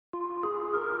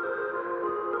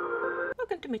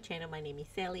welcome to my channel. My name is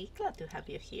Ellie. Glad to have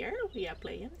you here. We are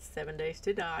playing 7 Days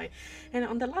to Die, and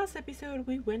on the last episode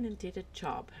we went and did a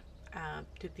job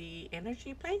to the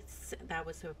energy place. That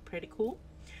was pretty cool.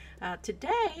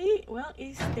 Today, well,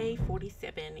 it's day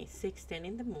 47. It's 6:10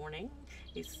 in the morning.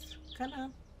 It's kind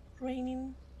of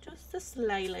raining just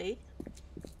slightly.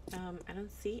 I don't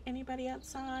see anybody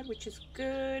outside, which is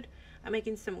good. I'm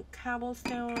making some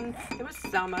cobblestone. There was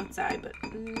some outside, but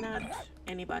not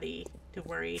anybody to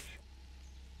worry.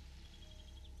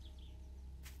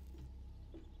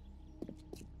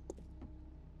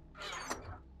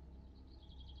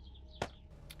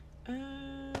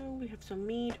 We have some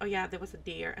meat. Oh yeah, there was a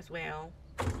deer as well,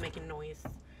 making noise.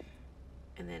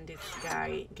 And then this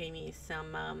guy gave me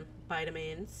some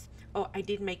vitamins. Oh, I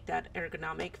did make that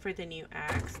ergonomic for the new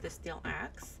axe, the steel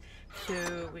axe. So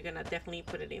we're gonna definitely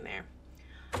put it in there.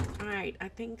 Alright, I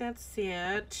think that's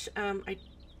it. I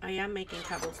am making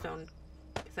cobblestone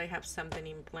because I have something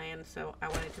in plan. So I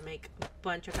wanted to make a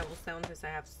bunch of cobblestone since I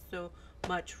have so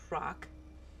much rock.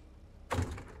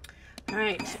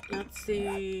 Alright, let's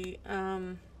see.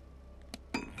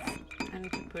 I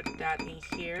need to put that in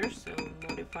here, so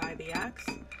modify the axe.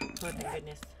 Oh thank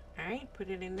goodness. Alright, put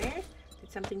it in there. Did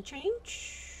something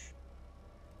change?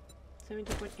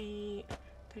 70.8,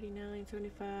 39,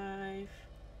 75,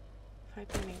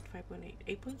 5.8, 5.8,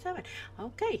 8.7.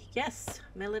 Okay, yes.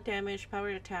 Melee damage, power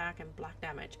attack, and block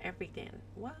damage. Everything.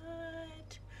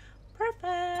 What?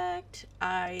 Perfect.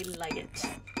 I like it.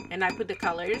 And I put the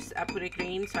colors. I put it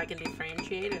green so I can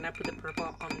differentiate, and I put the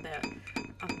purple on the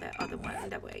other one.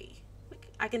 That way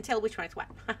I can tell which one is what.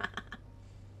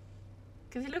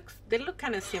 Because they look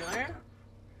kind of similar.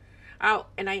 Oh,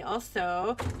 and I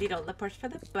also did all the parts for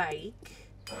the bike,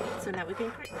 so now we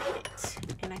can create it,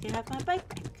 and I can have my bike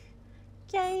back.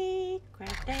 Yay!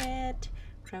 Craft that.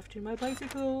 Crafting my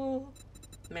bicycle.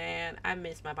 Man, I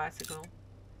miss my bicycle.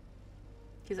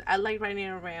 Because I like riding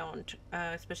around,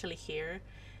 especially here.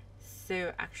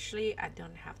 So actually, I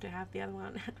don't have to have the other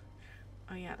one.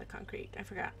 Oh yeah, the concrete. I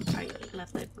forgot. I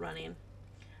left it running.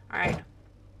 All right.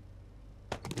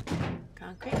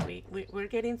 Concrete. We're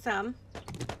getting some.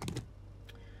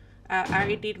 I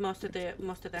already did most of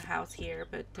the house here,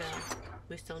 but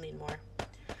we still need more.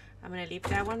 I'm gonna leave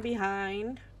that one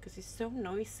behind because it's so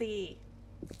noisy.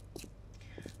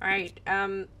 All right.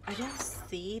 I don't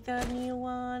see the new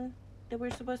one that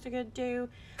we're supposed to go do.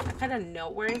 I kind of know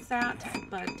where it's at,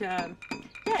 but yeah,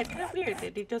 it's kind of weird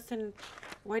that it doesn't.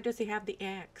 Why does he have the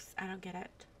X? I don't get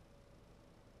it.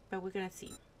 But we're gonna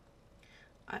see.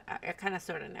 I kind of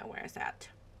sort of know where it's at.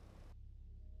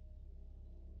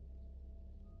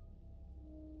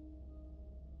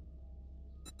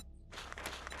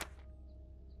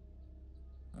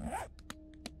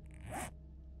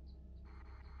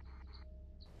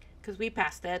 Because we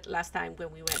passed it last time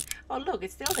when we went. Oh look,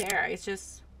 it's still there. It's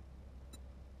just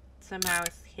somehow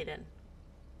it's hidden.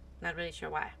 Not really sure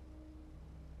why.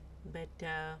 But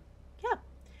yeah,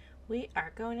 we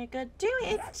are going to go do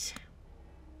it.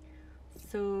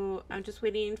 So I'm just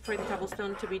waiting for the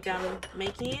cobblestone to be done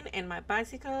making, and my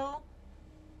bicycle.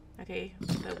 Okay,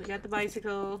 so we got the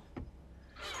bicycle.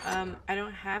 I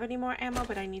don't have any more ammo,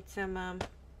 but I need some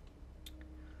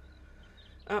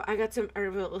oh, I got some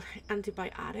herbal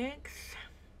antibiotics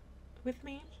with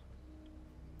me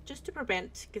just to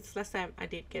prevent, because last time I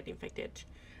did get infected.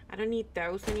 I don't need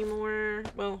those anymore.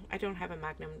 Well, I don't have a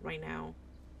magnum right now.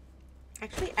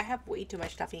 Actually, I have way too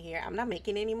much stuff in here. I'm not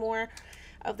making any more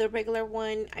of the regular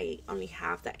one. I only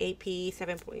have the AP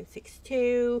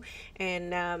 7.62,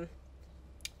 and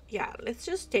yeah, let's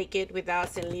just take it with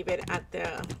us and leave it at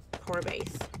the core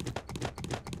base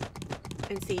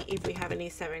and see if we have any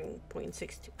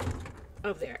 7.62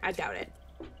 over there. I doubt it.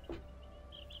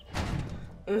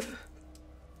 Ugh.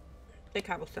 The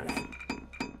cobblestone.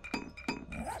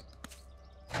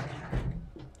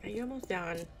 Are you almost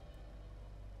done?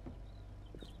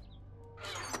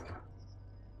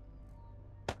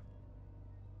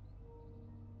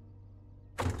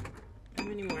 How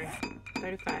many more?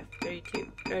 35,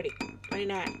 32, 30,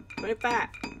 29, 25.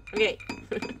 Okay.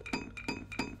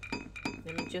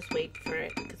 Let me just wait for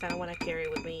it because I don't want to carry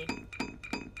it with me.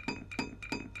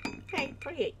 Okay,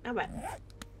 48. Not bad.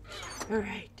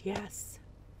 Alright, yes.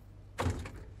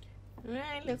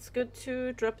 Alright, let's go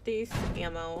to drop this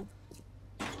ammo.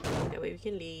 That way we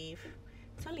can leave.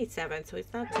 It's only 7, so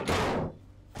it's not too bad.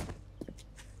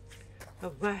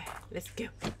 Alright, let's go.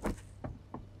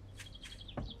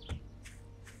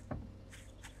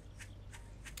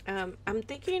 I'm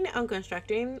thinking on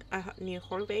constructing a new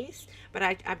horde base, but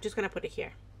I'm just gonna put it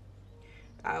here,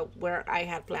 where I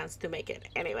had plans to make it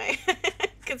anyway,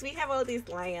 because we have all this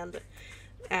land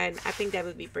And I think that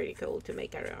would be pretty cool to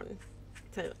make our own.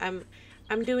 So I'm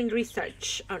doing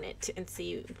research on it and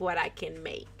see what I can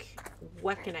make.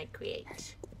 What can I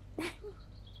create?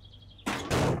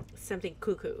 Something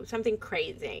cuckoo, something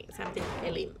crazy, something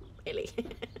Ellie.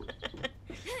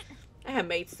 I have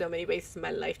made so many bases in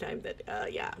my lifetime that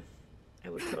yeah, I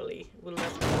would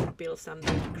love to build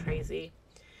something crazy.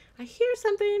 I hear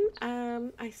something.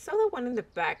 I saw the one in the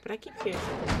back, but I keep hearing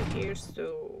something over here,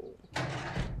 so I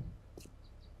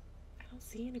don't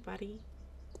see anybody.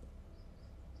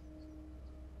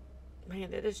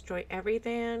 Man, they destroy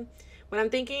everything. What I'm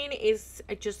thinking is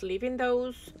just leaving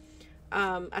those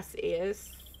as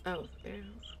is. Oh, there.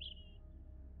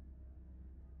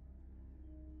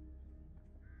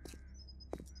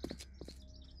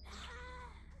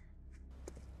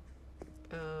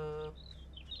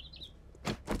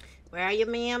 Where are you,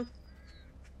 ma'am?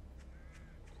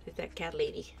 Who's that cat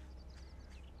lady?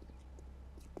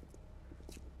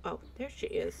 Oh, there she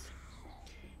is.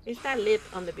 Is that lit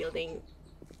on the building?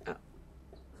 Oh,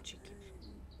 chicken.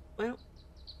 Well,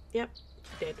 yep,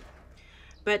 she did.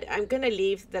 But I'm gonna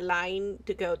leave the line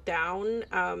to go down.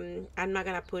 I'm not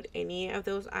gonna put any of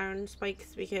those iron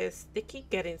spikes because they keep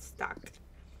getting stuck.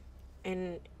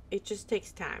 And it just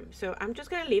takes time. So I'm just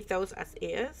gonna leave those as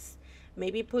is.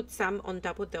 Maybe put some on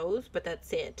top of those, but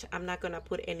that's it. I'm not gonna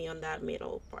put any on that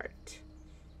middle part.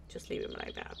 Just leave them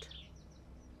like that.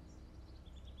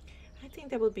 I think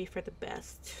that would be for the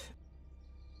best.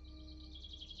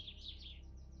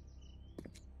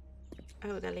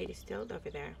 Oh, that lady's still over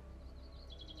there.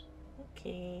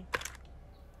 Okay.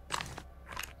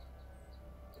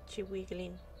 She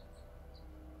wiggling.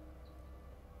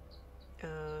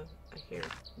 I hear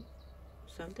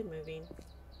something moving.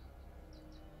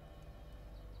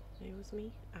 It was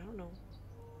me? I don't know.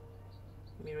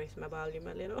 Let me raise my volume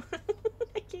a little.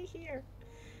 I can't hear.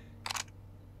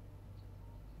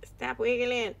 Stop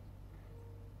wiggling.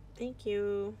 Thank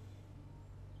you.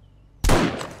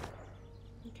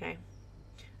 Okay.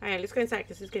 Alright, let's go inside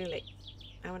because it's getting late.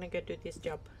 I want to go do this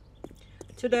job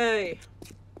today.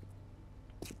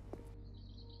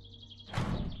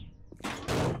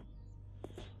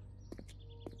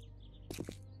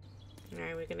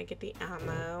 Alright, we're gonna get the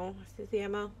ammo. Is this the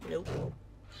ammo? Nope.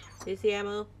 Is this the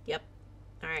ammo? Yep.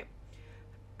 Alright.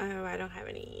 Oh, I don't have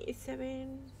any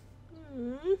 7.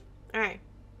 Alright.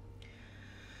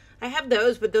 I have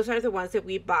those, but those are the ones that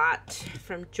we bought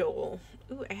from Joel.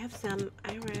 Ooh, I have some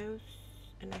arrows.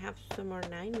 And I have some more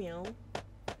 9mm.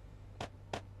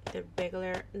 The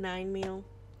regular 9mm.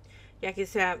 Yeah,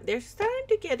 because they're starting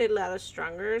to get a lot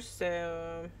stronger,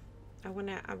 so I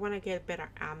wanna get better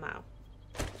ammo.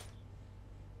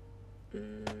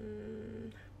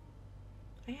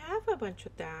 I have a bunch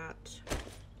of that.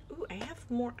 Ooh, I have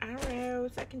more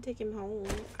arrows. I can take him home.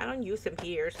 I don't use them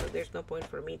here, so there's no point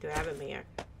for me to have him here.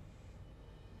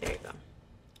 There you go.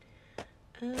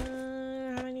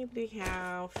 How many do we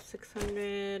have?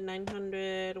 600,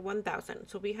 900, 1,000.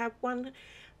 So we have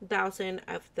 1,000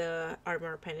 of the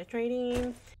armor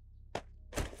penetrating.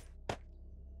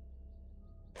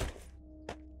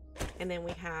 And then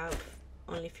we have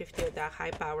only 50 of that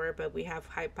high power, but we have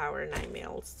high power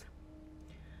 9mm.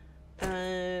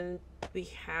 And we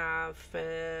have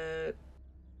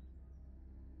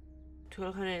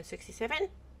 1,267?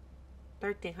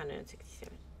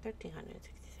 1,367.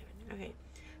 1,367. Okay.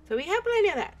 So we have plenty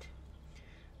of that.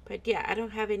 But yeah, I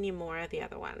don't have any more of the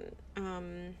other one.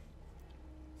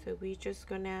 So we're just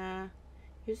gonna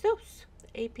use those.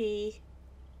 The AP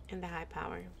and the high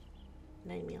power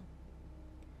 9mm.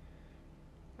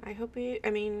 I hope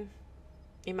I mean,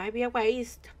 it might be a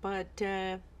waste, but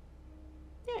yeah,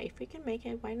 if we can make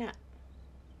it, why not?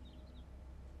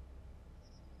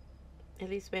 At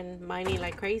least been mining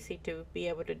like crazy to be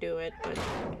able to do it, but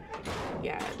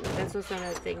yeah, that's also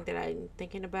another thing that I'm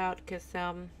thinking about, because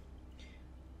I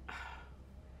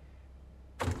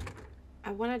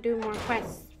want to do more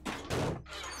quests.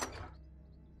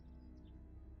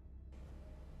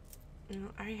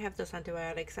 No, I have those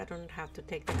antibiotics. I don't have to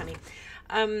take the honey.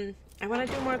 I want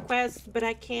to do more quests, but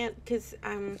I can't, because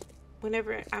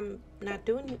whenever I'm not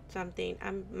doing something,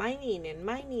 I'm mining and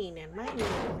mining and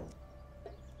mining.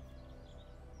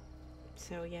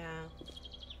 So yeah.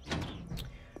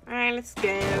 Alright, let's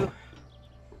go.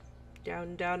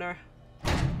 Downer.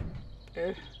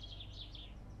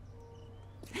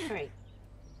 Alright.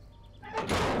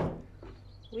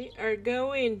 We are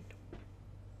going.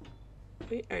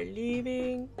 We are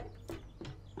leaving.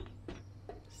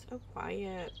 So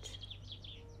quiet.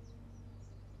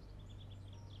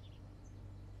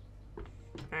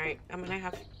 Alright, I'm gonna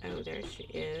have... Oh, there she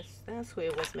is. That's who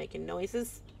it was making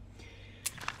noises.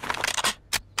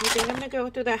 think I'm gonna go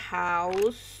to the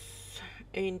house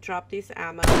and drop this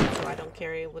ammo so I don't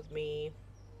carry it with me.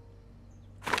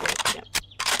 Yep.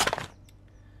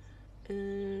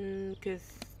 Because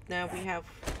now we have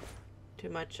too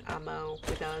much ammo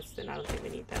with us, and I don't think we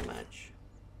need that much.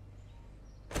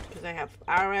 Because I have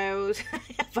arrows. I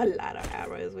have a lot of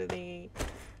arrows with me.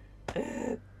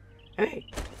 Okay.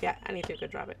 Yeah, I need to go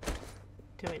drop it.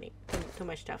 Too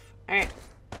much stuff. Alright.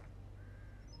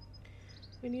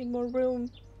 We need more room.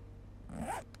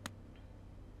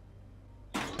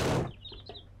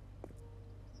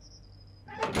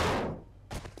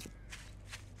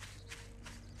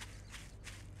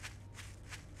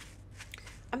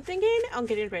 I'm thinking on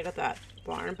getting rid of that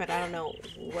barn, but I don't know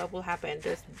what will happen.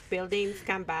 Does buildings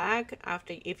come back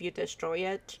after if you destroy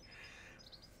it?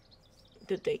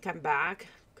 Do they come back?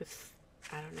 Because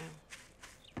I don't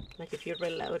know. Like if you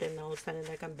reload and all of a sudden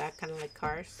they come back, kind of like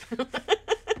cars.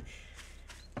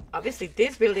 Obviously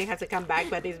this building has to come back,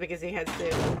 but it's because it has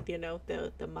the, you know,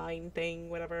 the mine thing,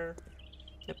 whatever.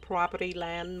 The property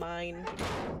land mine.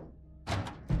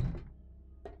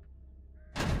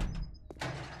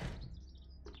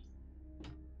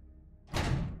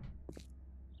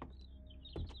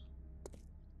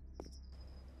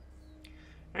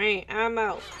 Alright,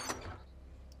 ammo.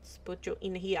 Let's put you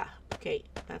in here. Okay,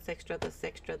 that's extra, that's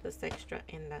extra, that's extra,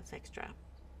 and that's extra.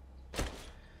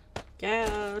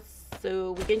 Yeah,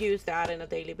 so we can use that on a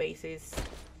daily basis.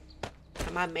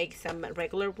 I might make some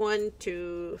regular one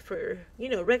for, you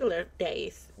know, regular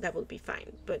days. That would be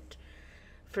fine. But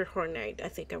for Horde Night, I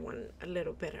think I want a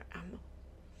little better ammo.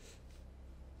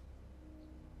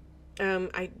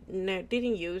 I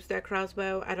didn't use that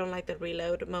crossbow. I don't like the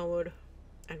reload mode.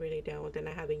 I really don't, and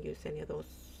I haven't used any of those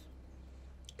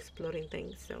exploding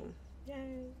things, so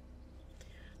yay.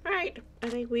 Alright, I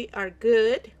think we are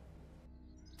good.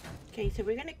 Okay, so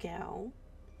we're gonna go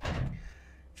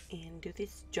and do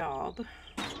this job.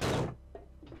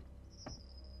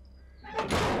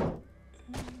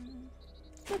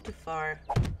 Not too far.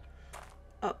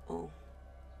 Uh-oh.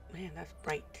 Man, that's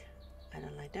bright. I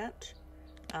don't like that.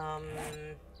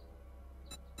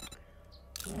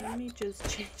 Let me just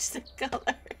change the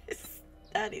colors.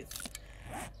 That is...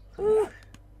 Whew.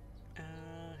 I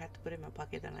have to put it in my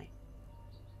pocket, don't I?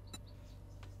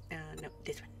 No,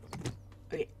 this one.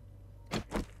 Okay.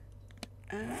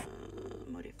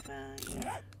 Modify.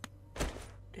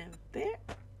 Down there.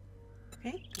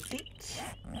 Okay, complete.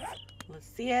 Let's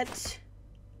see it.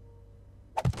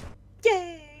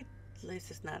 Yay!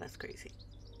 This is not as crazy.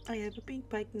 I have a pink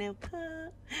bike now.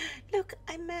 Look,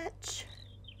 I match.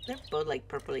 They're both like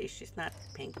purplish. It's not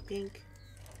pink.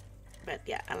 But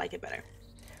yeah, I like it better.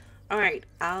 Alright,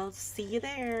 I'll see you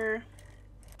there.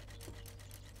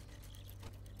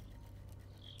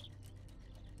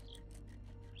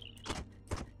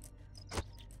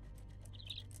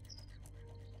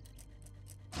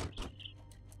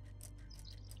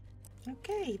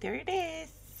 Okay, there it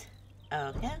is.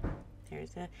 Okay,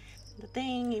 there's the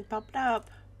thing. It popped up.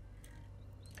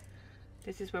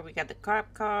 This is where we got the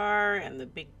carp car and the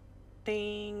big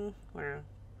thing where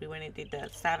we went and did the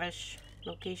savage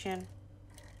location.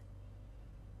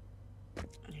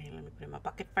 Okay, let me put it in my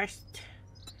pocket first.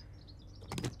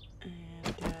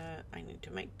 And I need to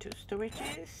make 2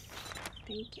 storages.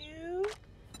 Thank you.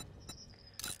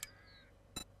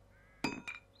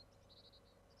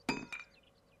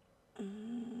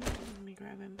 Let me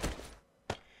grab him.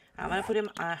 I'm gonna put him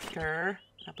after.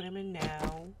 I'll put him in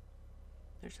now.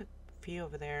 There's a few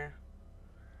over there.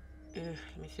 Ugh,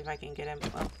 let me see if I can get him.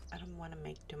 Well, I don't want to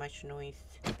make too much noise.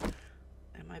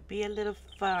 It might be a little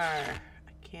far.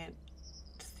 I can't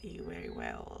see very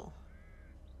well.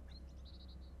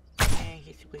 And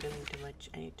he's wiggling too much.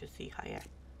 I need to see higher.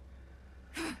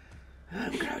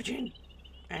 I'm crouching.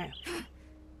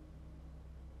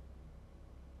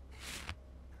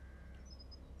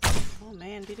 Oh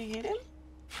man, did I hit him?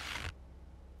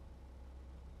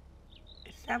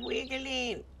 Stop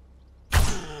wiggling.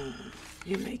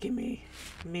 You're making me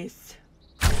miss.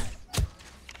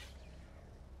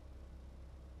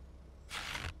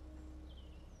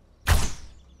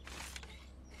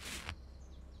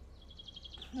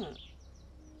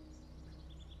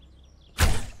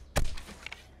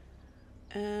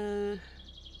 I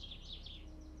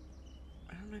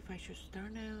don't know if I should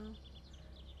start now.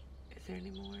 Is there any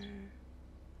more?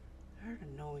 I heard a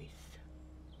noise.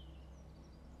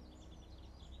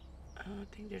 I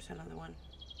think there's another one.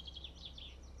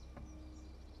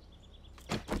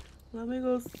 Let me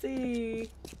go see.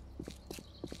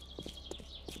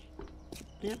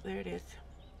 Yep, there it is.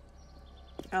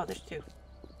 Oh, there's 2.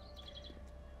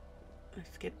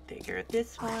 Let's get bigger at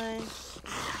this one.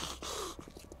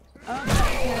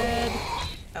 Okay.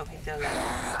 Oh, he's still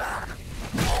alive.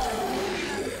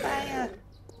 Fire!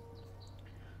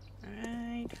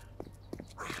 Alright.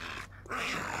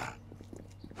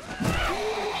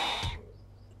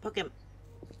 Poke him.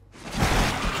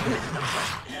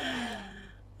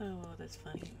 Oh, that's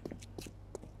funny.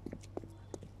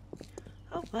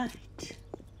 Alright.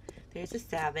 There's a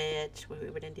savage where we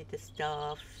wouldn't need this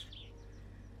stuff.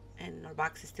 And our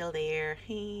box is still there.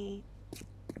 Hey.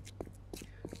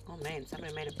 Oh man,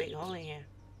 somebody made a big hole in here.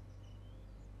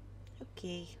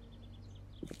 Okay.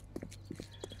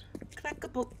 Crack a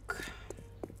book.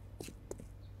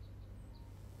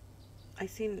 I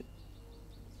seen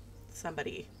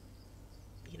somebody,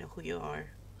 you know who you are,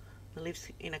 who lives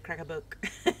in a crack a book.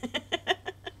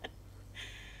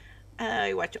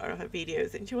 I watch all of her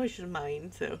videos and she watches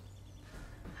mine, so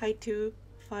hi to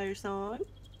Fire Song.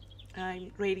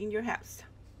 I'm raiding your house.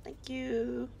 Thank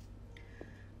you.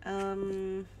 Let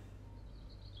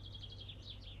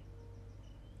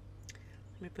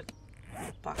me put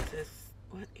boxes.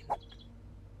 What?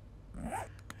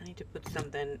 I need to put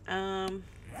something. I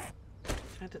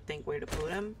have to think where to put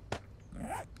them.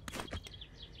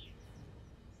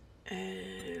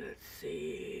 Let's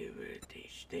see.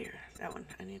 There. That one.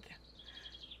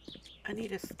 I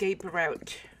need escape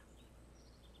route.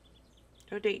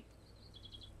 Rotate.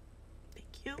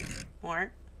 Thank you.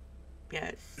 More.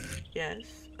 Yes.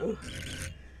 Yes. Oh.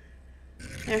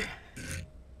 There.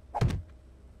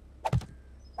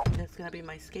 That's gonna be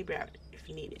my escape route if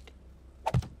you need it.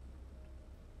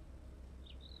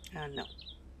 No.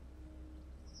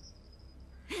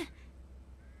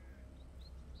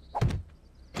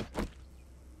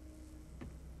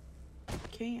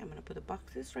 Okay, I'm gonna put the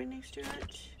boxes right next to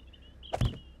it.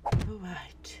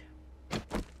 Alright.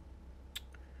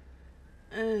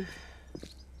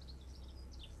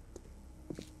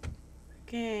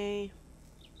 Okay.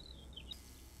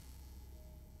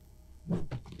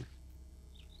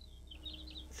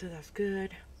 So that's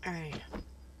good. Alright.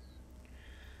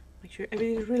 Make sure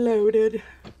everything's reloaded.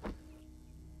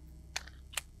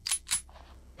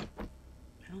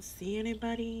 I don't see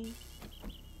anybody.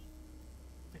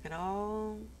 Like at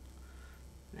all.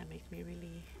 That makes me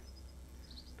really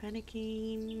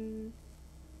panicking.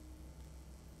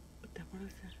 What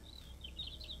is that?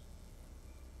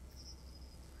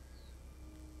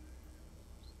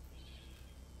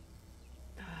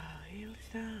 The hell is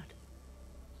that?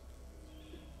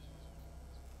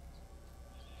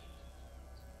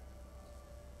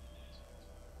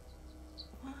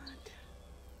 What?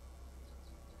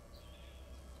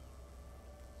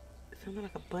 Something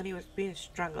like a bunny was being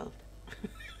strangled.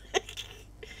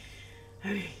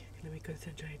 Okay, let me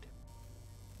concentrate.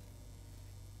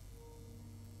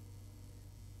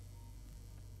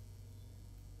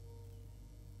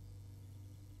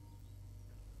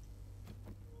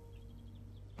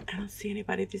 I don't see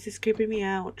anybody. This is creeping me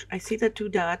out. I see the 2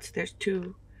 dots. There's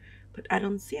 2, but I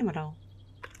don't see them at all.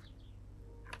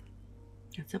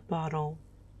 It's a bottle.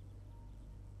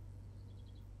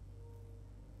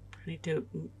 I need to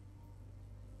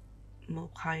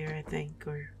move higher, I think,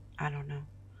 or I don't know.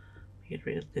 Get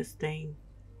rid of this thing.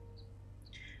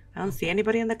 I don't see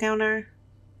anybody on the counter.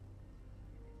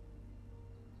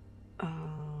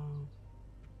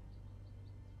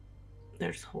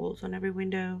 There's holes on every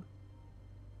window.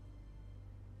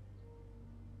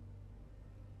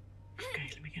 Okay,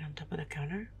 let me get on top of the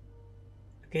counter.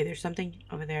 Okay, there's something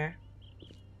over there.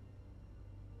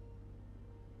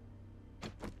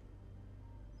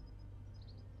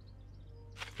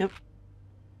 Yep.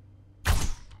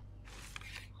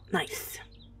 Nice.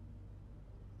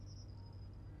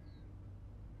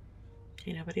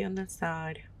 Okay, nobody on that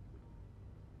side.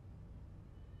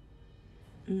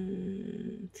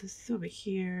 It's just over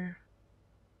here.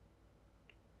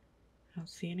 I don't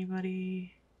see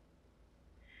anybody.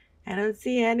 I don't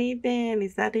see anything.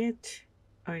 Is that it?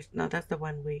 Or is, no, that's the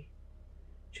one we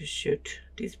just shoot.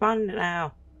 Despawn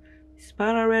now.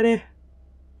 Despawn already.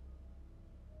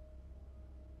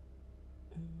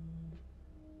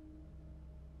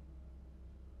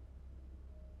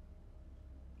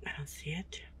 I don't see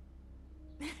it.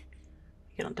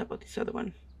 Get on top of this other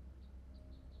one.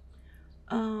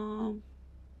 Oh,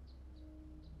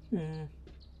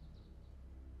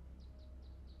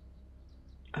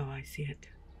 I see it.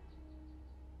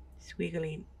 It's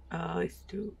wiggling. Oh, it's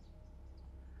too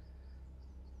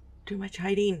much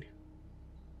hiding.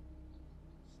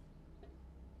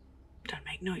 Don't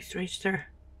make noise, register.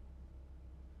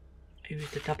 Maybe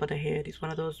it's the top of the head. It's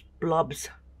one of those blobs.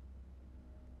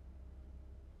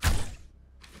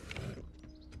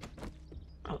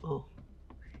 Uh-oh.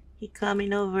 He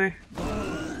coming over.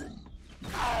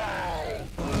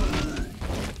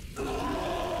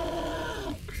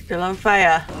 Still on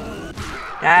fire.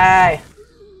 Die.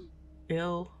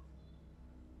 Ew.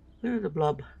 Where's the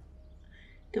blob?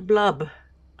 The blob.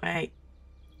 Alright.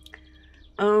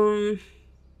 I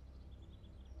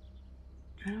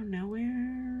don't know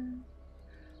where.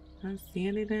 I don't see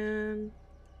anything.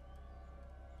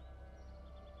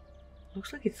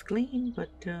 Looks like it's clean,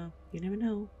 but you never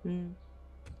know. Let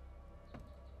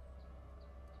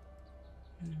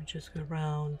me just go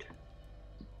around.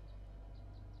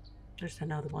 There's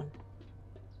another one.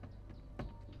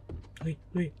 Wait.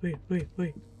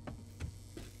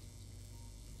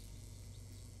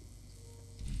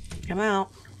 Come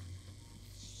out.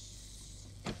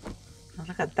 Sounds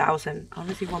like 1,000. I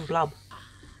only see one blob.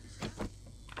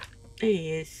 There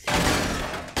he is.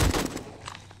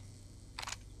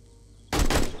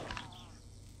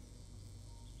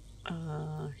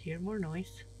 Hear more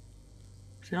noise.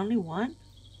 Is it only one?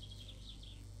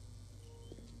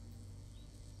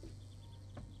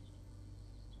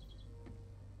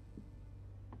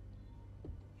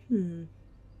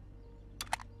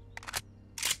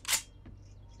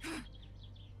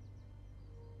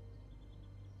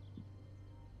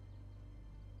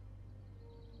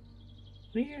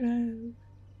 Weirdo.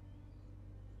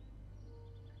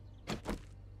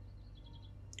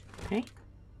 Okay.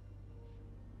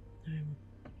 I'm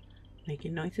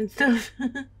making noise and stuff.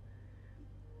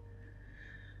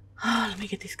 Oh, let me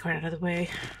get this card out of the way.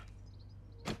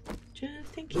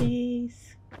 Just in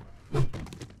case.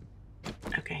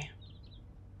 Okay.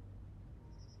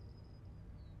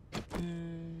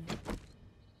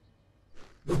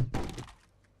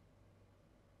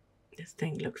 This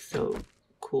thing looks so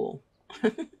cool.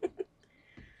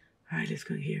 Alright, let's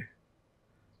go here.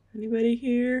 Anybody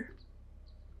here?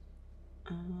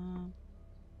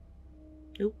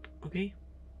 Nope. Okay.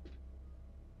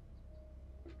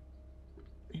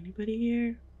 Anybody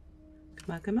here?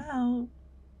 Come on, come out.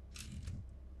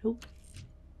 Nope.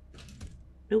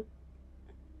 Nope.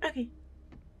 Okay.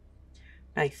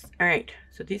 Nice. Alright,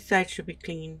 so this side should be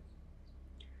clean.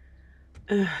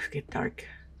 It's getting dark.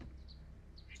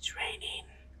 It's raining.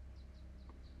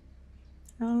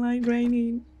 I don't like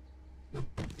raining.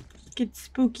 It gets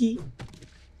spooky.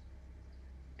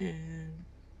 And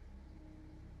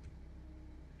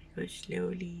we go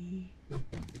slowly.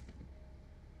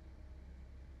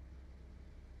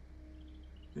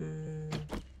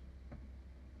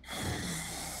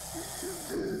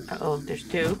 Uh-oh, there's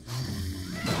two.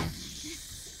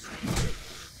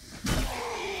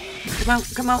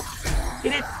 Come out.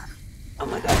 Get it. Oh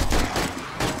my god.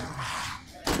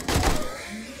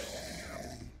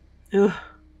 Ugh.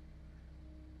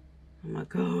 Oh my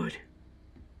god.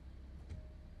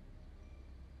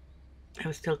 I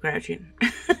was still crouching.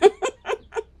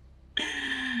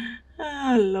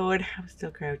 Oh Lord, I was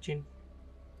still crouching.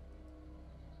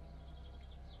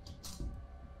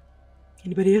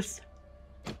 Anybody else?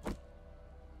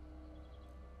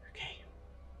 Okay.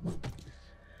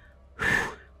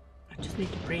 I just need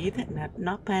to breathe and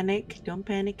not panic. Don't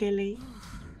panic, Ellie.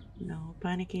 No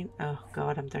panicking. Oh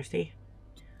god, I'm thirsty.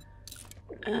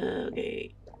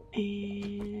 Okay.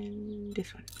 And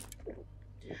this one.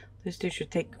 This dude should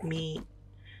take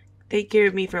care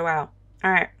of me for a while.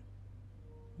 Alright.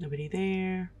 Nobody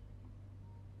there.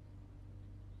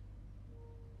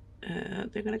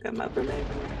 They're gonna come up from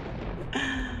everywhere.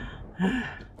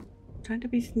 Trying to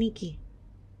be sneaky.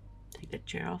 Take that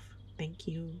chair off. Thank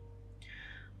you.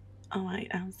 Alright,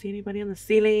 I don't see anybody on the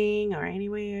ceiling or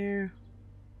anywhere.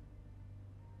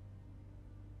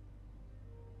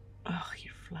 Oh,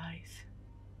 here flies.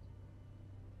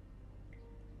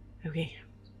 Okay.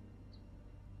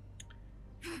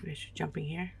 Maybe I should jump in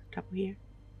here. Top of here.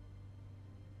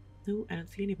 No, I don't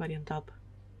see anybody on top.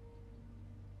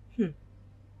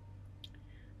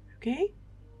 Okay.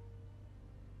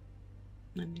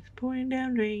 And it's pouring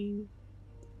down rain.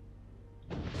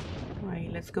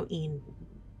 Alright, let's go in.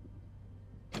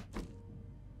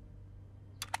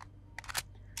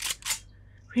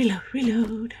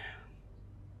 Reload.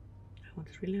 That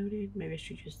one's reloaded. Maybe I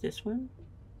should use this one.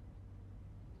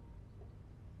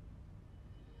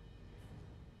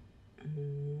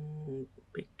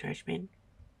 Big trash bin.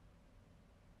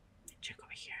 Check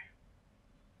over here.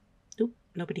 Nope,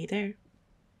 nobody there.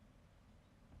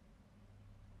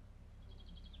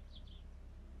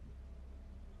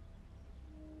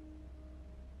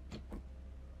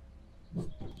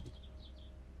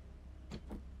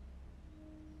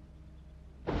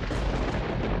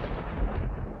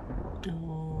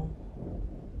 Oh,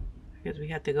 I guess we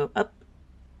have to go up.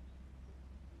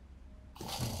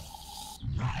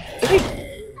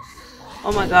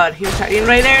 Oh my god, he was hiding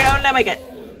right there. Oh my god.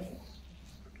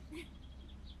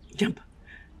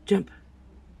 Jump.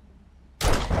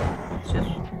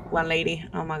 one lady.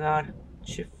 Oh my god.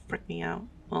 She freaked me out.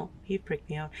 Well, he freaked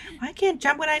me out. I can't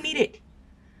jump when I need it.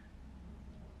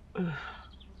 Ugh.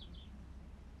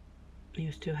 He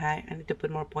was too high. I need to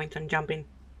put more points on jumping.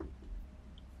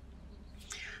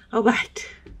 Oh, but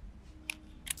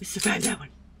we survived that one.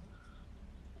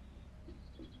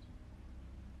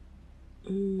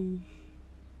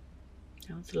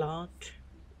 That one's locked.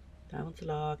 That one's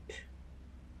locked.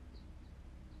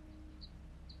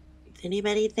 Is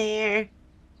anybody there?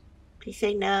 Please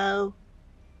say no.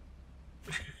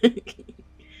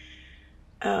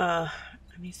 I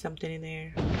need something in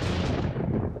there.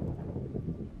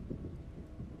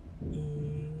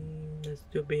 That's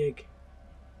too big.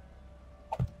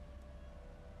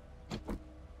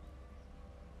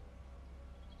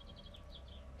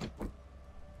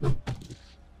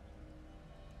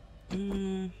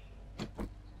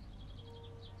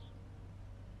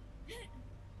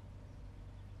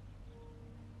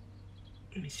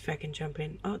 Let me see if I can jump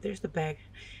in. Oh, there's the bag.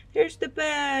 There's the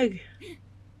bag.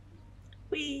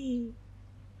 Whee!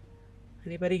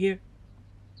 Anybody here?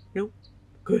 Nope.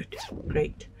 Good.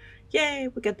 Great. Yay!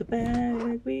 We got the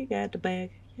bag. We got the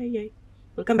bag. Yay! Yay!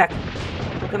 We'll come back.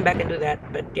 We'll come back and do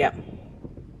that. But yeah.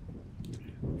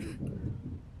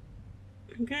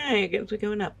 Okay. I guess we're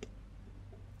going up.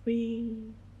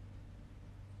 Whee!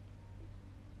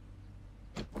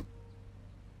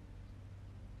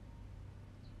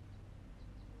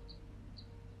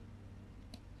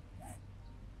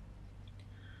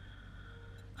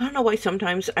 I don't know why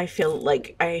sometimes I feel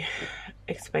like I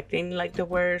expecting like the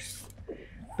worst,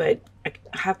 but I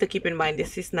have to keep in mind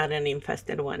this is not an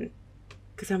infested one,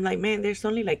 because I'm like, man, there's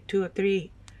only like 2 or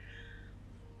 3.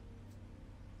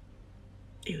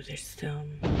 Ew, there's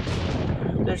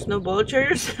no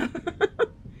vultures.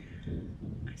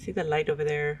 I see the light over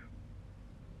there.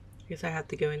 I guess I have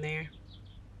to go in there.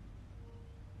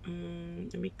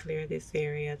 Let me clear this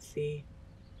area. Let's see.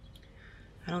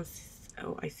 I don't see.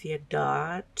 Oh, I see a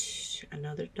dot.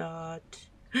 Another dot.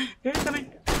 They're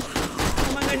coming.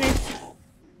 Oh my goodness.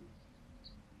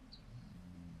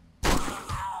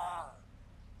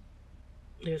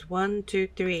 There's 1, 2,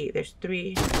 3. There's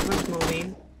 3. One's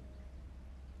moving.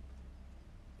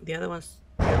 The other one's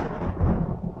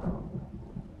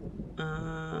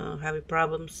having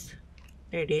problems.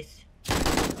 There it is.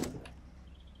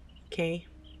 Okay.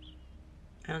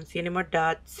 I don't see any more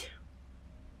dots.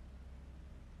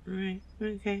 Alright,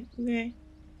 okay, okay.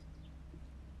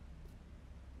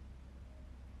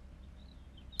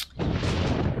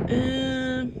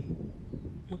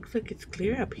 Looks like it's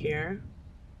clear up here.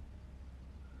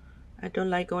 I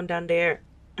don't like going down there.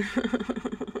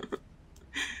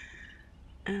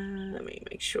 Let me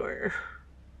make sure.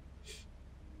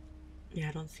 Yeah,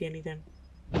 I don't see anything.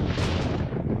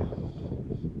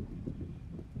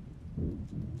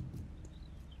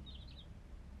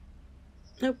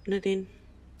 Nope, nothing.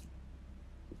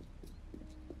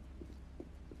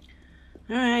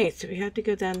 Alright, so we have to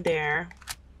go down there.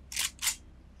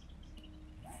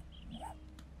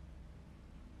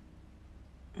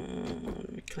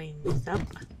 Let me clean this up.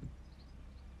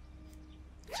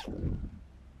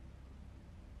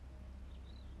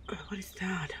 What is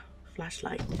that?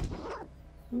 Flashlight.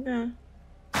 Okay.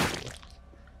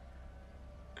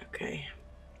 Okay.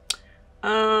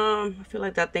 I feel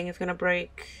like that thing is gonna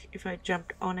break if I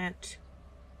jumped on it.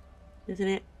 Isn't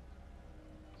it?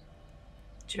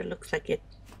 Sure looks like it.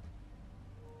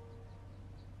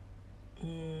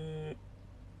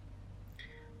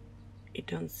 It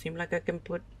don't seem like I can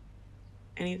put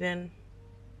anything.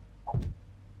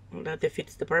 Well, that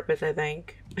defeats the purpose, I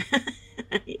think.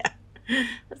 Yeah,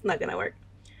 that's not gonna work.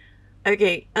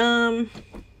 Okay,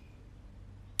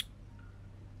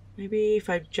 maybe if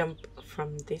I jump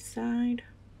from this side.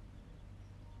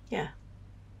 Yeah.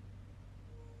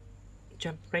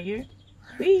 Jump right here.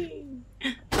 Whee!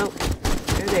 Oh,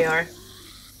 there they are.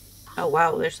 Oh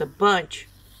wow, there's a bunch.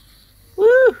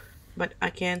 Woo! But I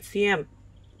can't see them.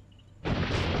 Where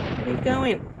are they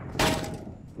going?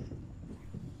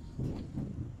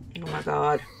 Oh my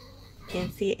god.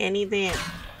 Can't see anything.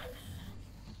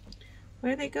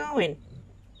 Where are they going?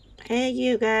 Hey,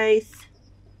 you guys.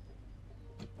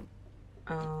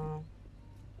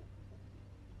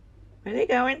 Where are they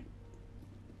going?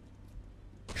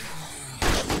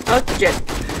 Oh, shit.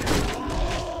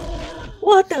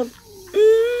 What the?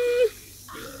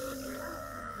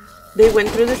 They went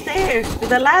through the stairs, to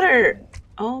the ladder.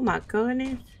 Oh my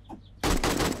goodness.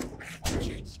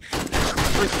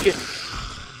 Oh, shit.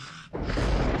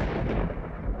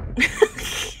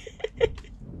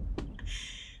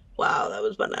 Wow, that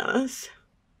was bananas.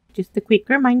 Just a quick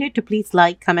reminder to please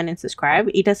like, comment, and subscribe.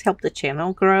 It does help the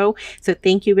channel grow. So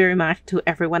thank you very much to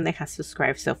everyone that has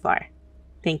subscribed so far.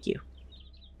 Thank you.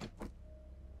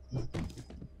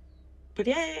 But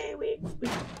yay, we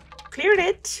cleared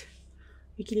it.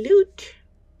 We can loot.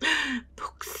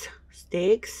 Books,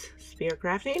 sticks, spear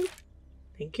crafting.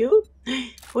 Thank you.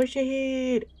 Forge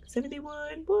ahead.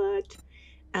 71. What?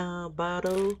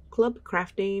 Bottle club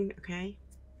crafting. Okay.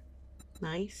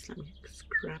 Nice. Let me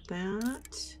scrap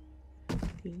that.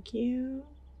 Thank you.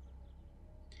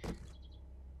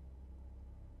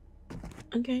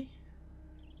 Okay.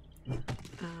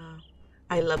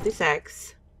 I love this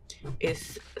axe.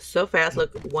 It's so fast.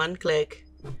 Look, one click.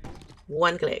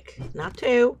 One click. Not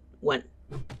two. One.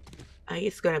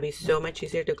 It's gonna be so much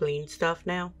easier to clean stuff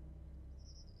now.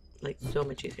 Like, so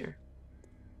much easier.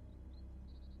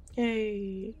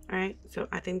 Yay. Alright, so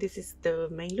I think this is the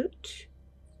main loot.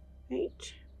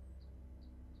 Right.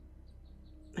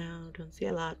 Now, don't see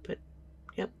a lot, but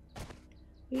yep.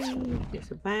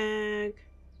 Here's a bag.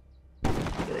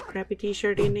 Got a crappy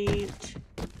t-shirt in it.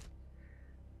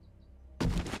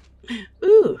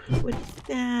 Ooh, what is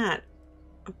that?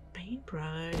 A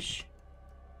paintbrush.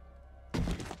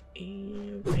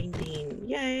 And painting.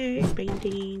 Yay,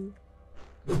 painting.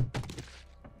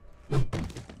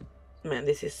 Man,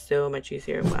 this is so much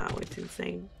easier. Wow, it's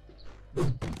insane.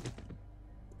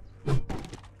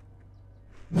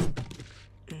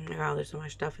 Wow, there's so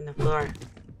much stuff in the floor.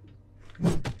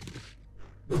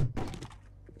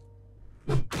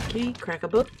 Okay, crack a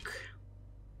book.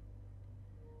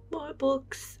 More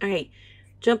books. Alright,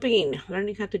 jumping.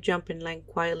 Learning how to jump and land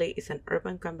quietly is an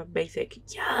urban combat basic.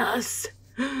 Yes!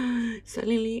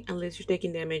 Silently, unless you're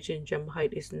taking damage, and jump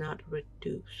height is not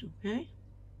reduced. Okay?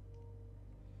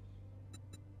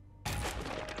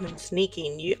 When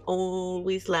sneaking, you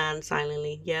always land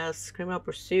silently. Yes, criminal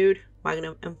pursuit,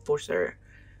 Magnum Enforcer.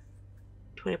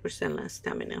 20% less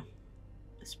stamina.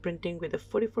 Sprinting with a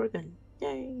 44 gun.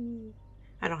 Yay!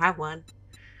 I don't have one,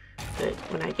 but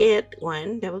when I get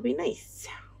one, that would be nice.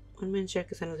 One man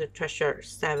check is another treasure.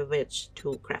 Savage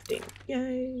tool crafting.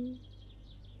 Yay!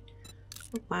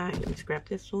 Oh, bye. Let me scrap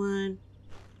this one.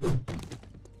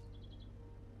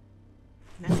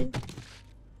 Nothing.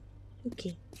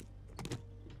 Okay.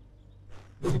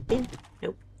 Nothing.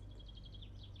 Nope.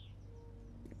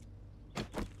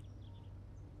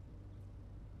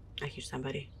 I hear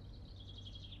somebody.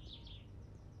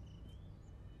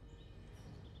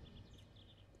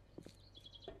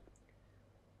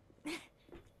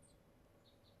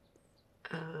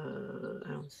 I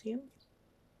don't see him.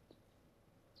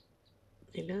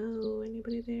 Hello,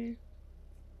 anybody there?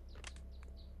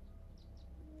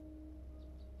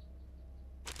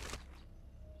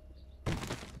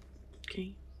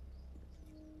 Okay.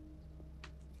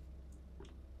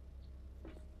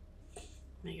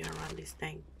 I gotta run this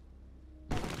thing.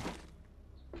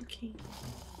 Okay.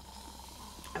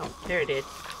 Oh, there it is.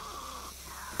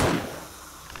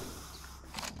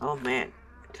 Oh man,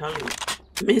 I totally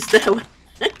missed that one.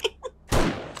 There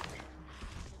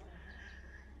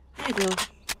you go.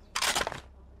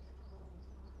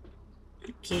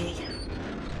 Okay.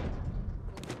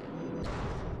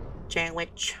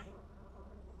 Sandwich.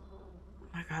 Oh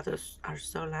my god, those are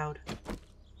so loud.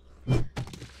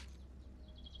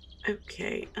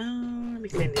 Okay, let me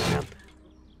clean this up.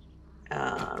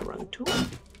 Wrong tool.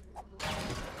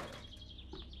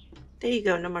 There you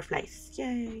go, no more flies.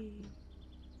 Yay.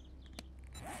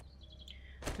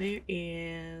 Where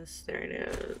is... There it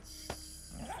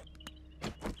is.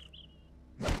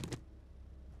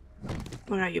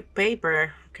 Where are you?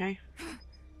 Paper. Okay.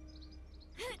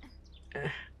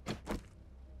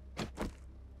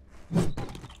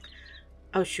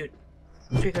 Oh shoot.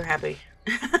 Trigger happy.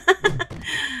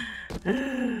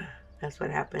 That's what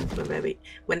happens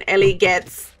when Ellie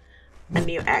gets a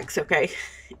new axe, okay?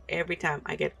 Every time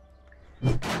I get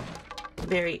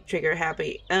very trigger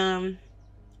happy.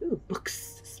 Ooh,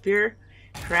 books. Spear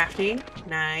crafting.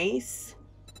 Nice.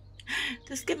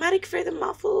 The schematic for the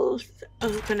muffles. Oh,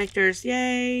 connectors.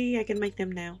 Yay, I can make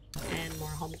them now. And more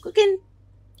home cooking.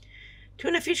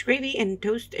 Tuna fish gravy and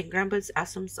toast and grandpa's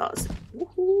awesome sauce.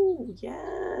 Woohoo,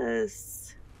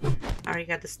 yes. I already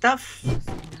got the stuff. So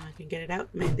now I can get it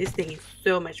out. Man, this thing is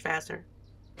so much faster.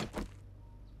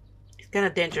 It's kind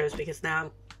of dangerous because now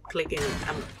I'm clicking.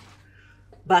 I'm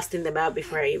busting them out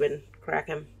before I even crack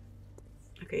them.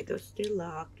 Okay, those still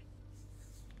locked.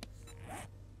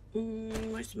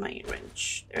 Where's my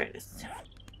wrench? There it is.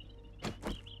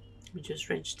 Let me just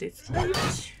wrench this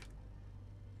light.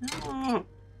 No.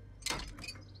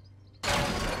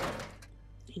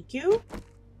 Thank you.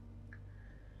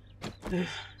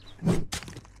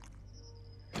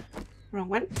 Wrong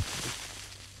one.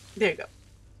 There you go.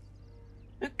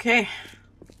 Okay.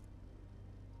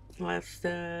 Let's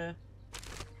clean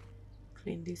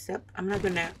this up. I'm not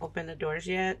gonna open the doors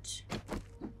yet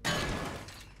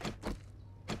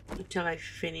until I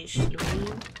finish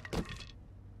looting.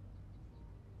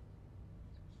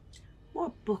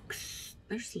 More books.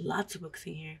 There's lots of books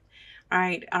in here.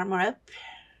 Alright, armor up.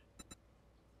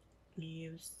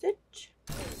 Use it.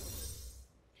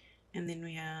 And then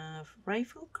we have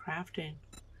rifle crafting.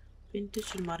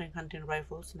 Vintage and modern hunting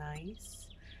rifles. Nice.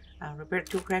 Repair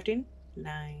tool crafting.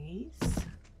 Nice.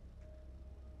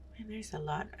 And there's a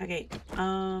lot. Okay.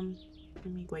 Let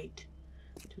me wait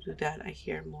to do that. I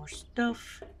hear more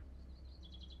stuff.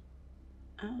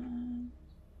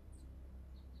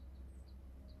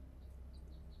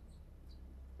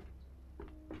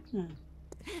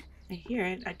 I hear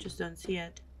it. I just don't see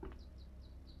it.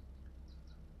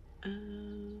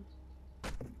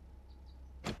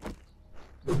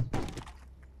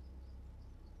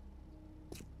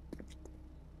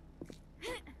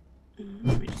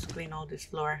 Let me just clean all this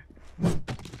floor.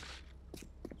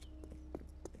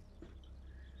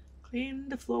 Clean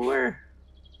the floor.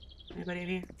 Anybody in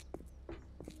here?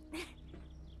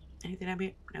 Anything up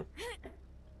here? Nope.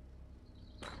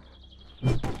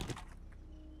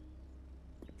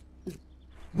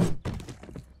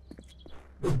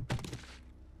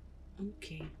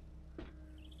 Okay.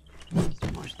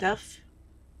 Some more stuff.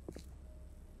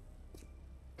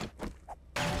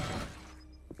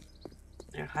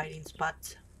 They're hiding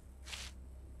spots.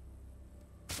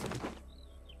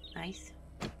 Nice.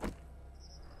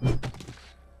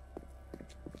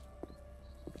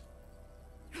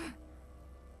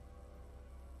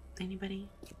 Anybody?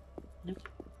 Nope.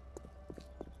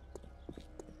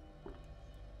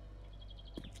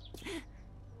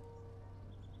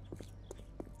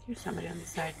 Here's somebody on the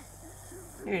side.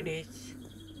 There it is.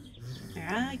 Where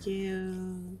are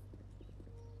you?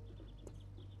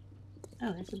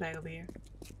 Oh, there's a bag over here.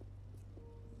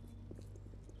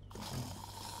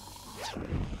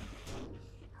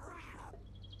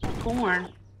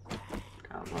 Corn.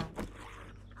 Oh, well.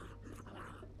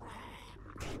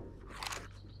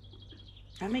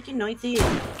 I'm making noises.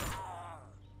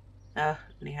 Oh,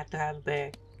 and you have to have a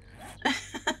bag.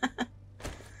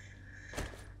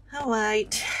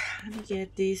 Alright. Let me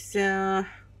get this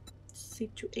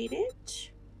situated.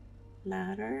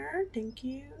 Ladder. Thank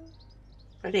you.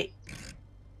 Ready.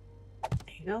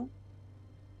 There you go.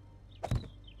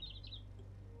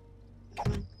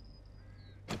 Come on.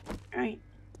 Alright.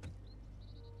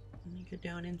 Let me go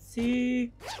down and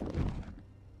see.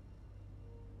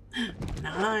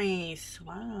 Nice.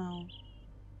 Wow.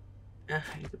 I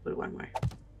need to put one more.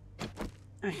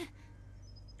 Alright.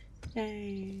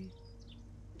 Yay.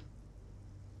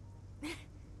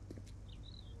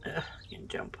 Can't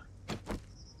jump.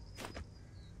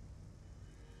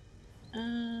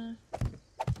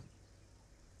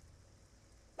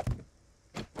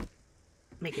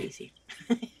 Make it easy.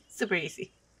 Super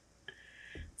easy.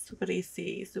 Super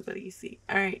easy. Super easy.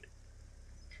 Alright.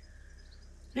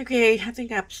 Okay, I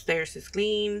think upstairs is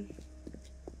clean.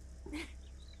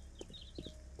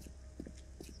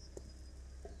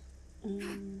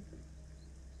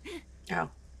 Oh,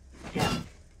 yeah.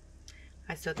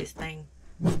 I saw this thing.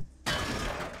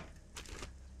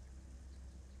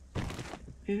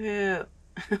 Ew.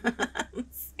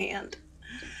 Sand.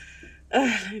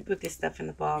 Let me put this stuff in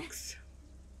the box.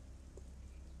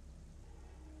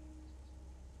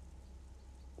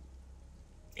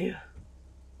 Ew.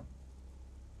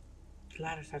 The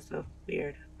ladders are so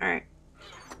weird. Alright.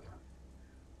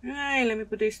 Alright, let me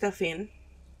put this stuff in.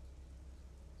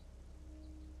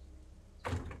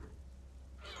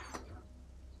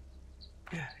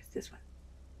 It's this one.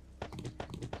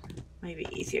 Might be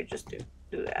easier just to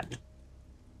do that.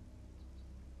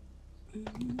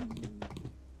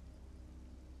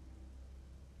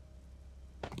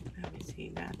 Let me see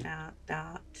that,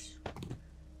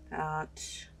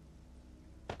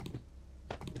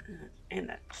 and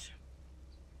that.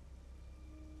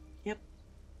 Yep.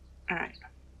 Alright.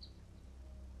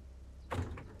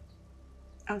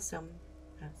 Awesome.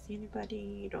 Don't see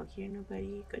anybody, don't hear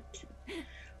nobody. Good.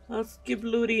 Let's keep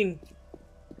looting.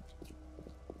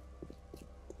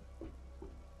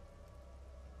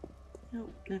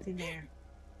 Nope, nothing there.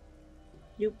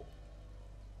 Nope.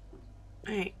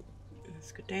 Alright,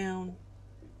 let's go down.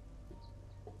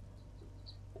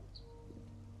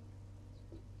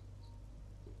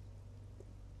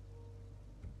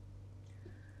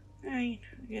 Alright,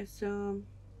 I guess let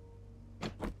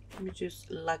me just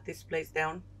lock this place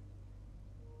down.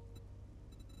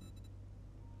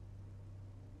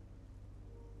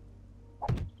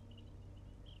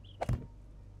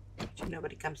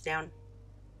 comes down.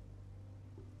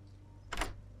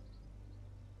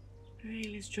 Alright,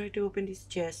 let's try to open this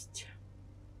chest.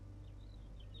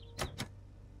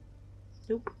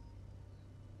 Nope.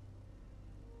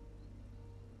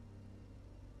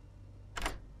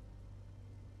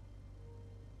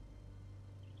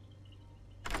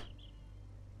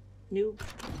 Nope.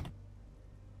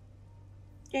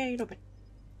 Yay, it opened.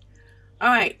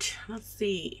 Alright, let's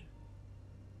see.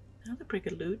 Another pretty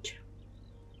good loot.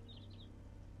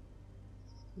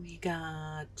 We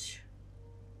got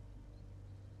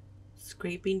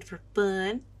scraping for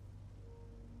fun.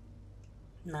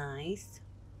 Nice.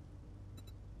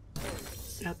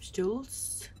 Up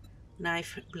stools.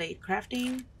 Knife blade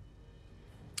crafting.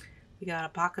 We got a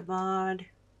pocket mod.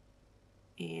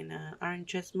 And an iron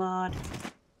chest mod.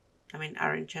 I mean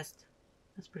iron chest.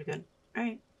 That's pretty good.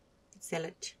 Alright. Let's sell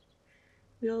it.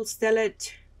 We'll sell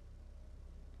it.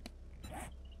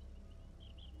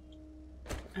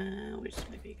 Where's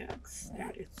my pickaxe? There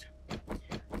it is.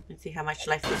 Let's see how much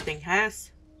life this thing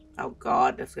has. Oh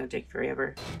god, that's gonna take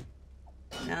forever.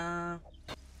 No.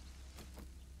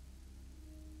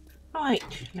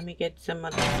 Alright, let me get some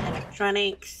of the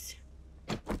electronics.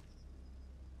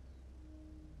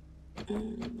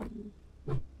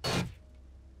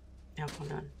 Now,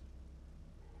 hold on.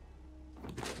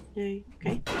 Yay,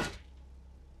 okay.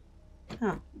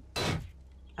 Huh.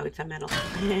 Oh, it's a metal.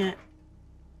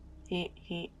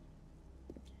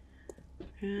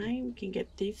 Alright, we can get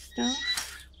this stuff.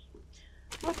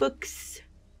 More books.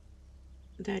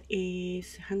 That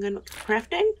is Hanging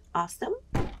Crafting. Awesome.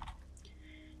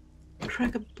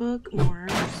 Crack a book. More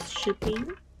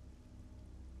shipping.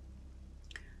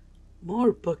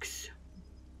 More books.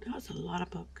 That was a lot of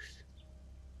books.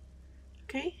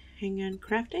 Okay, Hanging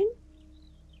Crafting.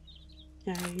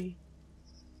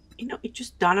 You know, it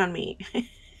just dawned on me.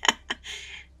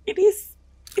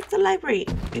 It's a library.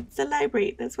 It's a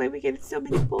library. That's why we get so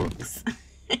many books.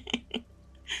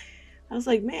 I was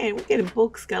like, man, we're getting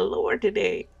books galore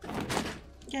today.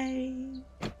 Yay.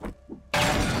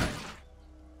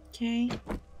 Okay.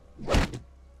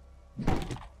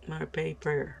 More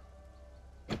paper.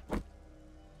 What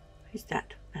is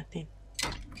that? Nothing.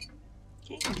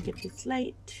 Okay, let me get this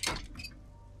light.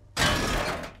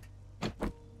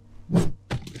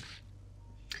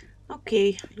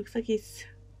 Okay, looks like it's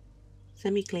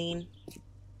semi-clean.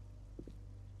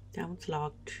 That one's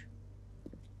locked.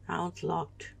 That one's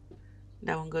locked.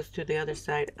 That one goes to the other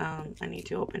side. I need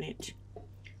to open it.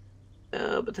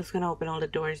 But that's gonna open all the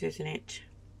doors, isn't it?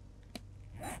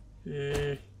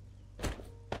 I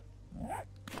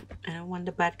don't want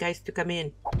the bad guys to come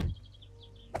in.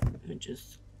 Let me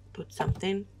just put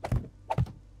something.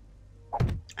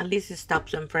 At least it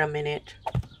stops them for a minute.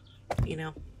 You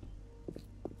know.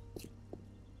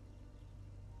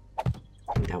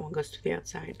 I think that one goes to the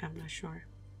outside. I'm not sure.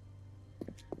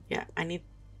 Yeah, I need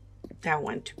that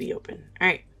one to be open.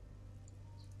 Alright.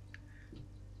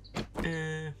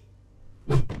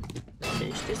 Let's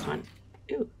finish this one.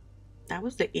 Ooh, that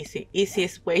was the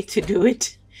easiest way to do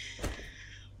it.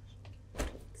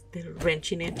 Still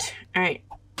wrenching it. Alright.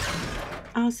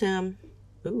 Awesome.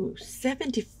 Ooh,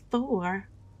 74.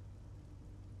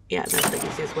 Yeah, that's the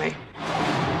easiest way.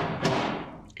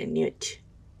 I knew it.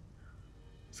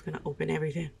 It's gonna open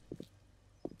everything.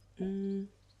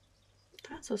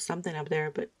 I saw something up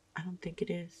there, but I don't think it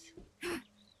is.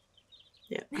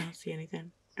 Yeah, I don't see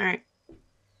anything. Alright.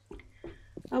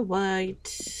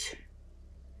 Alright.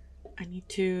 I need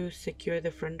to secure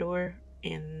the front door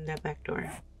and the back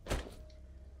door.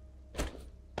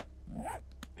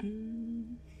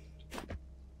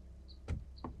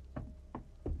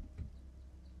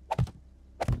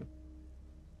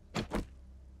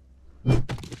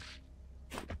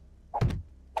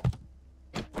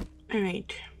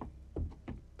 Alright.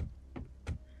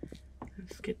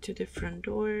 Let's get to the front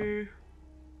door.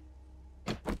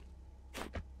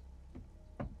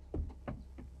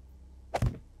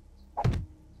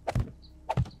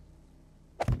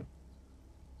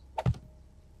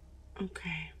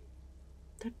 Okay.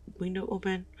 That window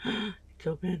open. It's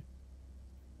open.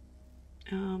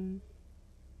 I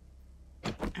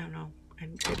don't know. I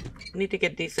need to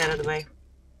get this out of the way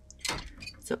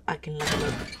so I can level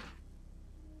up.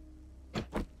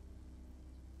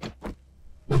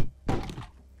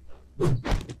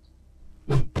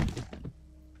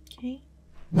 Okay.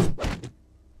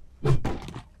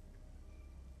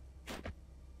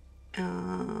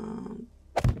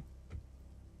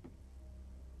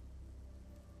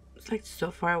 It's like so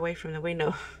far away from the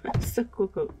window. So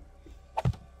cool.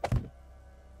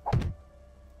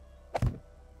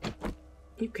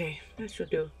 Okay, that should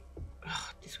do.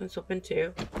 Oh, this one's open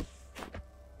too.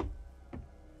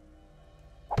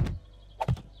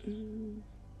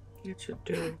 That should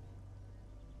do.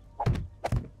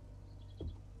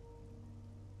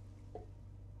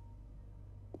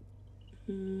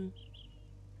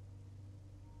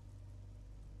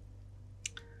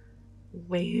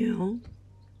 Well.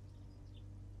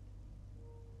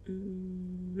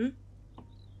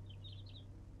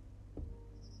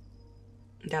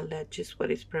 That ledge is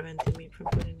what is preventing me from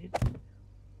putting it.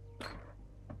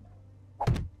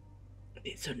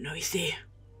 It's so noisy.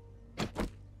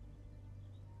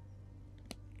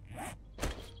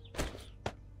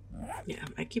 Yeah,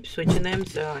 I keep switching them,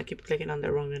 so I keep clicking on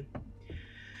the wrong one.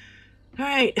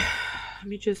 Alright, let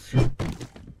me just... Okay,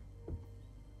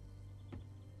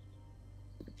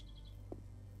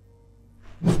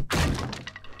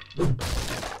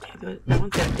 that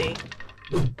one's empty.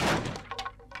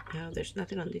 No, there's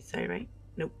nothing on this side, right?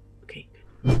 Nope. Okay,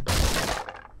 good.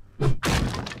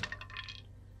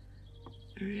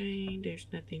 Alright, there's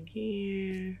nothing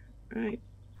here. Alright.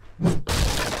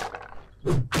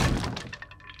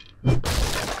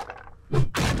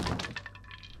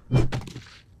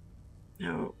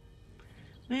 No.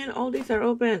 Man, all these are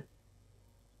open.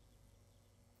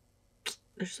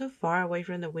 They're so far away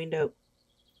from the window.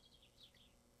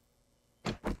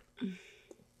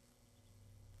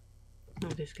 Oh,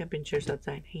 there's camping chairs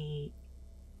outside. Hey.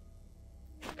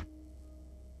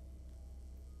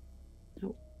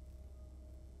 Nope.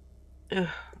 Ugh,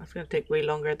 that's gonna take way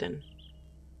longer than...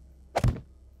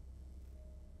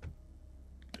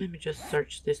 Let me just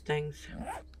search these things.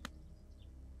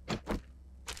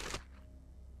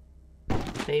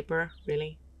 Paper,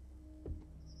 really?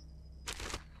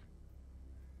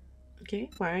 Okay,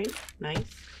 alright,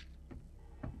 nice.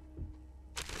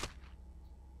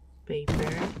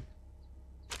 Paper.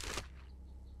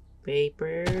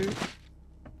 Paper.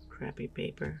 Crappy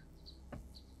paper.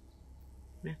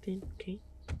 Nothing, okay.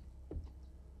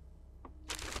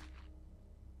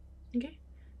 Okay.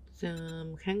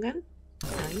 Some handgun.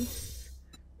 Nice.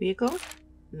 Vehicle.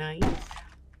 Nice.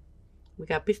 We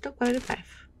got pistol quality 5.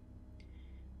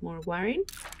 More wiring.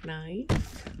 Nice.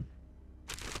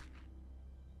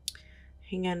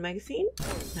 Handgun magazine.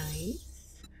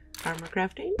 Nice. Armor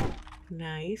crafting.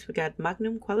 Nice. We got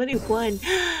Magnum quality 1.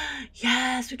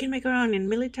 Yes, we can make our own in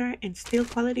military and steel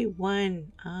quality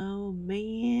 1. Oh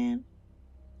man.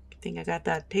 Good thing I got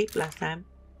that tape last time.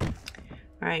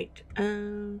 Alright.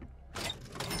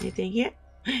 Anything here?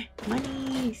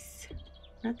 Monies.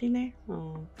 Nothing there.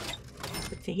 Oh.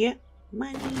 What's in here?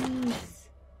 Monies.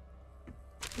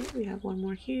 Okay, we have one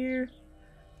more here.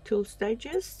 Tools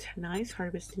digest. Nice.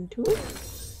 Harvesting tool.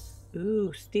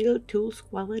 Ooh, steel tools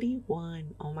quality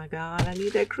 1. Oh my god, I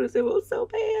need that crucible so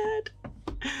bad.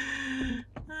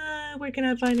 Where can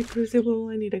I find a crucible?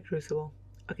 I need a crucible.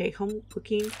 Okay, home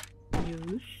cooking.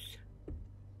 Use.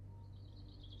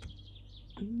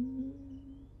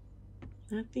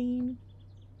 Nothing.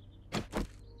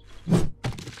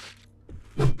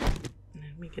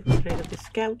 Let me get rid of this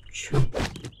couch.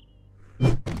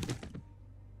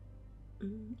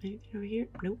 Anything over here?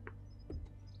 Nope.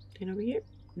 Anything over here?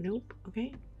 Nope.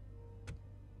 Okay.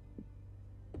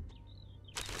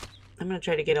 I'm gonna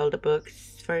try to get all the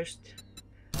books first.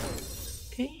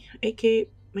 Okay. AK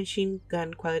machine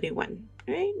gun quality 1.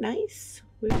 Alright, nice.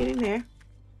 We're getting there.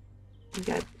 We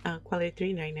got quality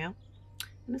 3 right now.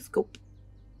 And a scope.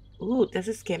 Ooh, that's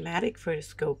a schematic for the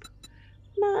scope.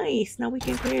 Nice. Now we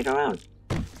can create our own.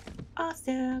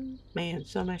 Awesome. Man,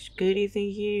 so much goodies in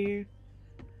here.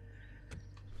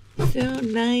 So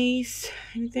nice.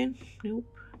 Anything? Nope.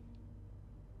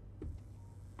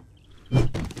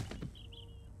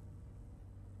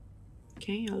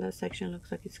 Okay, all that section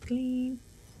looks like it's clean.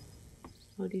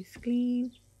 All this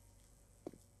clean.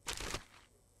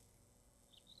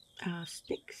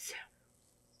 Sticks.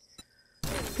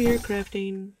 Spear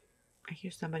crafting. I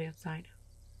hear somebody outside.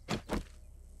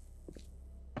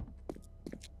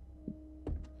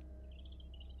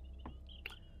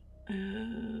 I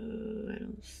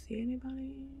don't see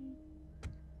anybody.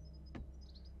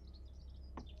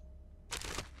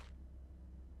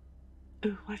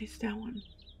 Oh, what is that one?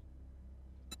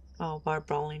 Oh, bar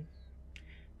brawling.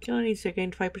 Kill enemies to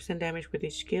gain 5% damage with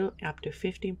each kill, up to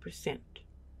 15%.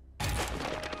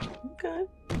 Okay,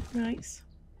 nice.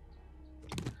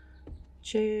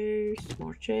 Chairs,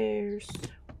 more chairs.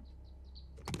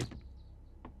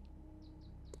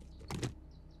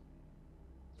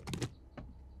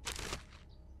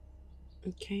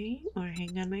 Okay, our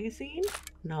handgun magazine.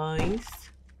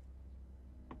 Nice.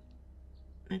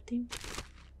 Nothing.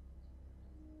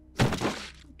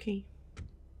 Okay.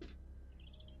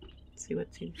 Let's see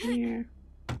what's in here.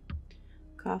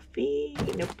 Coffee.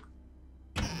 Nope.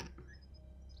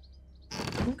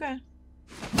 Okay.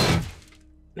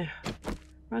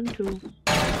 Wrong tool.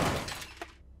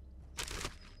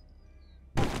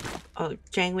 Oh,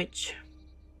 sandwich.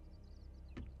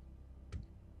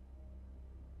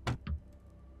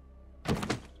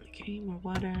 Okay, more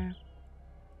water.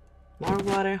 More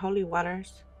water, holy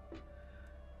waters.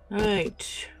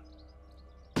 Alright.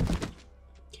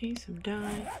 Okay, some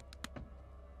dye.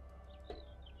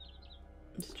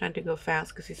 I'm just trying to go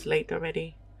fast because it's late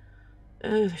already.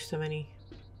 There's so many.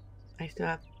 I still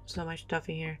have so much stuff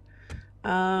in here.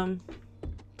 Oh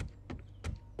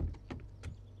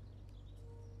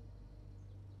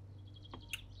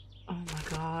my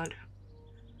god.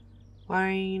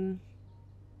 Wiring.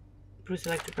 Bruce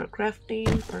electrical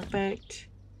crafting. Perfect.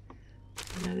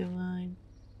 Another one.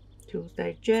 Tools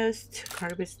digest.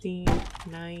 Harvesting.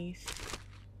 Nice.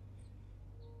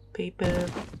 Paper.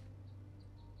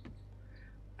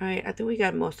 Alright, I think we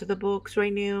got most of the books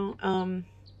right now.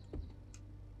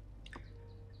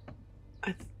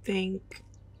 I think,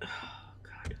 oh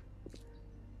god,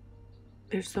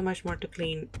 there's so much more to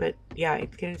clean, but yeah,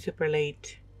 it's getting super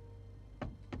late.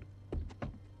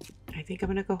 I think I'm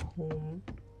gonna go home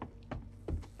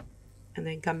and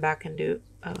then come back and do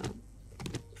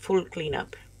full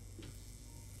cleanup.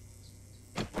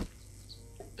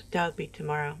 But that'll be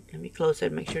tomorrow. Let me close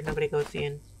it, make sure nobody goes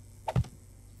in.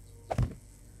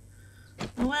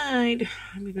 Alright,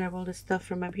 let me grab all this stuff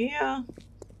from up here.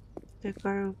 The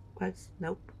car was,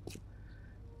 nope.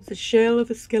 It's a shell of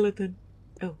a skeleton.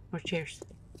 Oh, more chairs.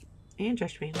 And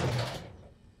trash bin.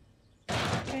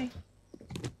 Okay.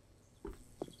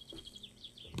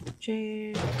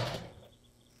 Chair.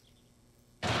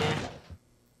 Yeah.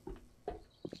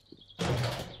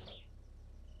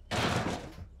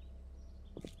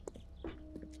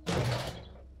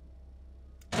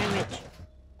 Damage.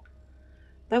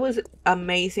 That was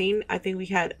amazing. I think we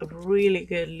had really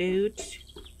good loot.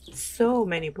 So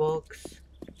many books.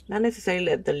 Not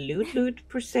necessarily the loot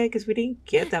per se, because we didn't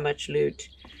get that much loot.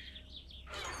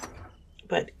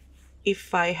 But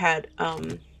if I had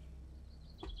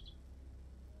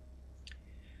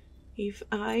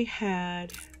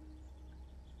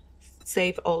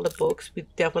saved all the books, we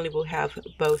definitely will have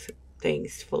both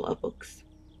things full of books.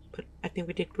 But I think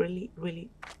we did really, really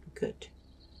good.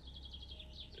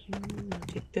 I'll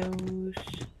take those.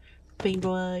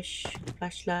 Paintbrush,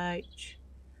 flashlight.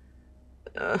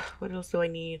 What else do I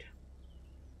need?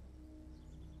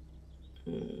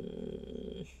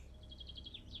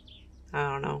 I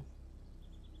don't know.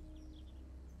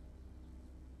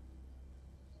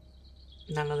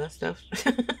 None of that stuff.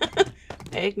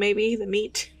 Egg, maybe, the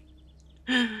meat.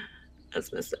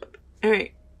 That's messed up.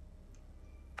 Alright.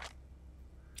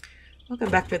 We'll come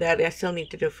back to that. I still need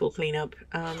to do a full cleanup.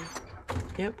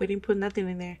 Yep, we didn't put nothing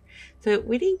in there. So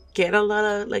we didn't get a lot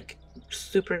of like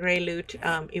super great loot.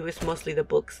 It was mostly the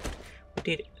books. We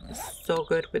did so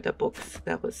good with the books.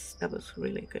 That was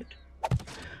really good.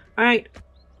 Alright,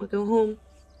 we'll go home.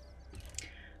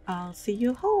 I'll see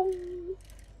you home.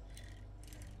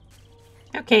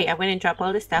 Okay, I went and dropped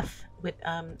all the stuff with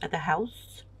at the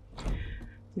house.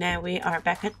 Now we are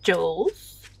back at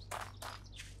Joel's.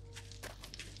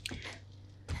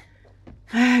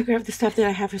 I grabbed the stuff that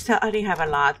I have for sale. I didn't have a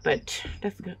lot, but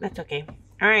that's good. That's okay.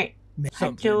 All right.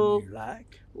 Something Joel. You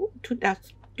like? Ooh,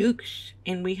 that's Dukes,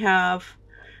 and we have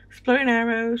Exploring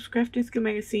Arrows, Crafting Skill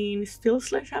Magazine, Steel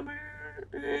Sledgehammer.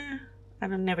 I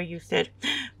don't never used it.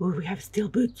 Ooh, we have Steel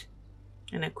Boots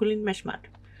and a Cooling Mesh Mud.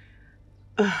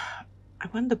 I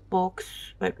want the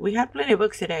books, but we have plenty of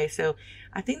books today, so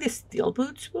I think the Steel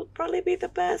Boots will probably be the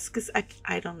best because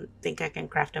I don't think I can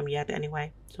craft them yet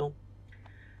anyway. So.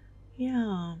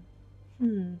 Yeah.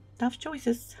 Tough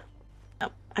choices.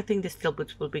 Oh, I think the steel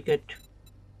boots will be good.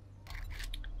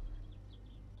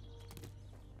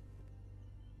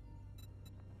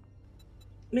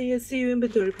 May I see your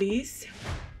inventory, please?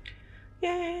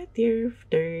 Yeah, they're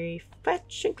very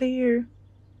fetch and clear.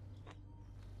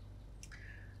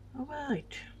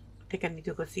 Alright. I think I need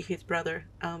to go see his brother.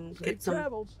 Get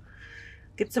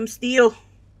some steel.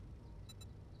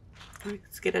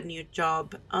 Let's get a new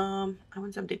job. I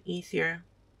want something easier.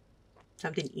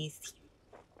 Something easy.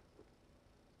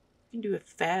 You can do a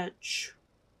fetch.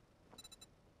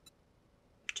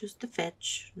 Just a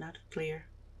fetch, not a clear.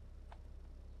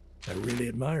 I really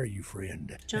admire you,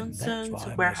 friend. Johnson's and that's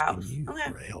why warehouse. I'm asking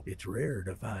you for help. It's rare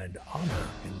to find honor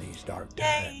in these dark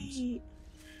times. Yay!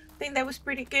 I think that was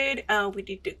pretty good. We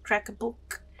did the crack a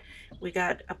book. We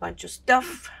got a bunch of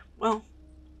stuff. Well,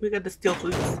 we got the steel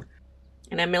boots.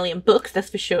 And a million books, that's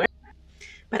for sure.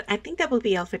 But I think that will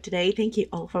be all for today. Thank you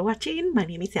all for watching. My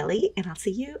name is Ellie, and I'll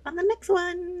see you on the next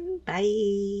one.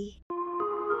 Bye.